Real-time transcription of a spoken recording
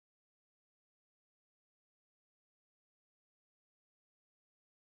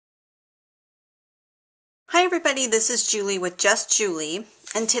Hi everybody, this is Julie with Just Julie,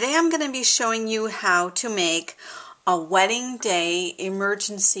 and today I'm going to be showing you how to make a wedding day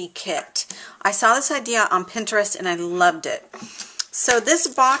emergency kit. I saw this idea on Pinterest and I loved it. So this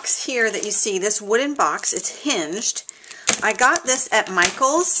box here that you see, this wooden box, it's hinged. I got this at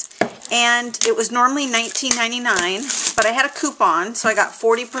Michael's and it was normally $19.99, but I had a coupon so I got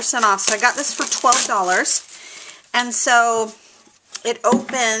 40% off. So I got this for $12, and so it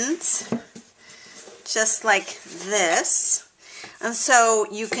opens just like this, and so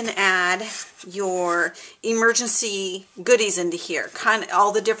you can add your emergency goodies into here, kind of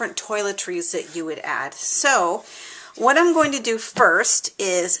all the different toiletries that you would add. So what I'm going to do first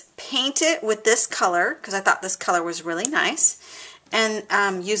is paint it with this color, because I thought this color was really nice, and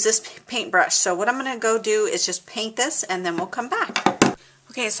use this paintbrush. So what I'm going to go do is just paint this, and then we'll come back.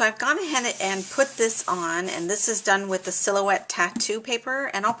 Okay, so I've gone ahead and put this on, and this is done with the Silhouette tattoo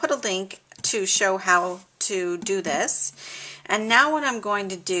paper, and I'll put a link to show how to do this. And now what I'm going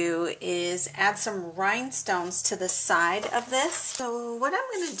to do is add some rhinestones to the side of this. So what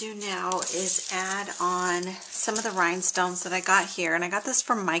I'm going to do now is add on some of the rhinestones that I got here, and I got this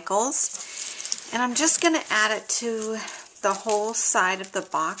from Michael's, and I'm just going to add it to the whole side of the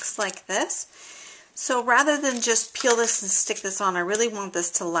box like this. So rather than just peel this and stick this on, I really want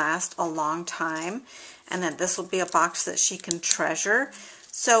this to last a long time, and that this will be a box that she can treasure.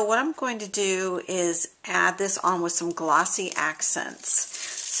 So what I'm going to do is add this on with some glossy accents.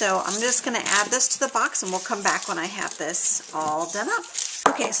 So I'm just going to add this to the box, and we'll come back when I have this all done up.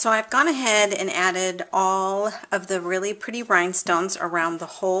 Okay, so I've gone ahead and added all of the really pretty rhinestones around the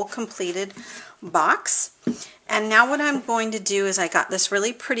whole completed box. And now what I'm going to do is I got this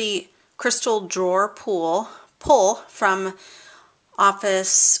really pretty crystal drawer pull from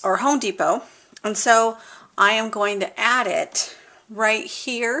Office or Home Depot. And so I am going to add it right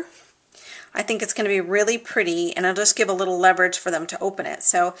here. I think it's going to be really pretty, and I'll just give a little leverage for them to open it.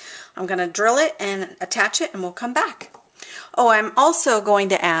 So I'm going to drill it and attach it, and we'll come back. Oh, I'm also going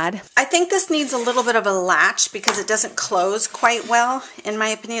to add, I think this needs a little bit of a latch because it doesn't close quite well. In my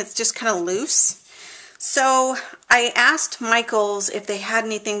opinion, it's just kind of loose. So I asked Michael's if they had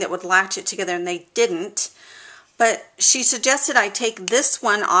anything that would latch it together, and they didn't. But she suggested I take this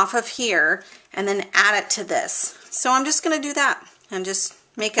one off of here and then add it to this. So I'm just going to do that and just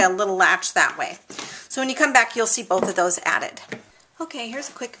make a little latch that way. So when you come back, you'll see both of those added. Okay, here's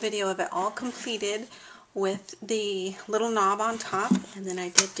a quick video of it all completed with the little knob on top, and then I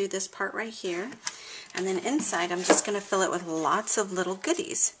did do this part right here. And then inside, I'm just going to fill it with lots of little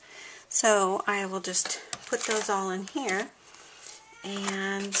goodies. So I will just put those all in here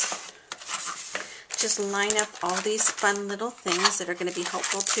and just line up all these fun little things that are going to be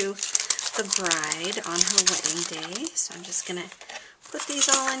helpful to the bride on her wedding day. So I'm just going to put these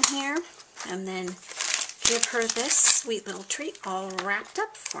all in here and then give her this sweet little treat all wrapped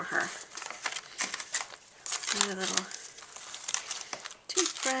up for her. And a little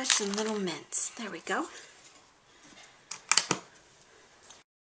toothbrush and little mints. There we go.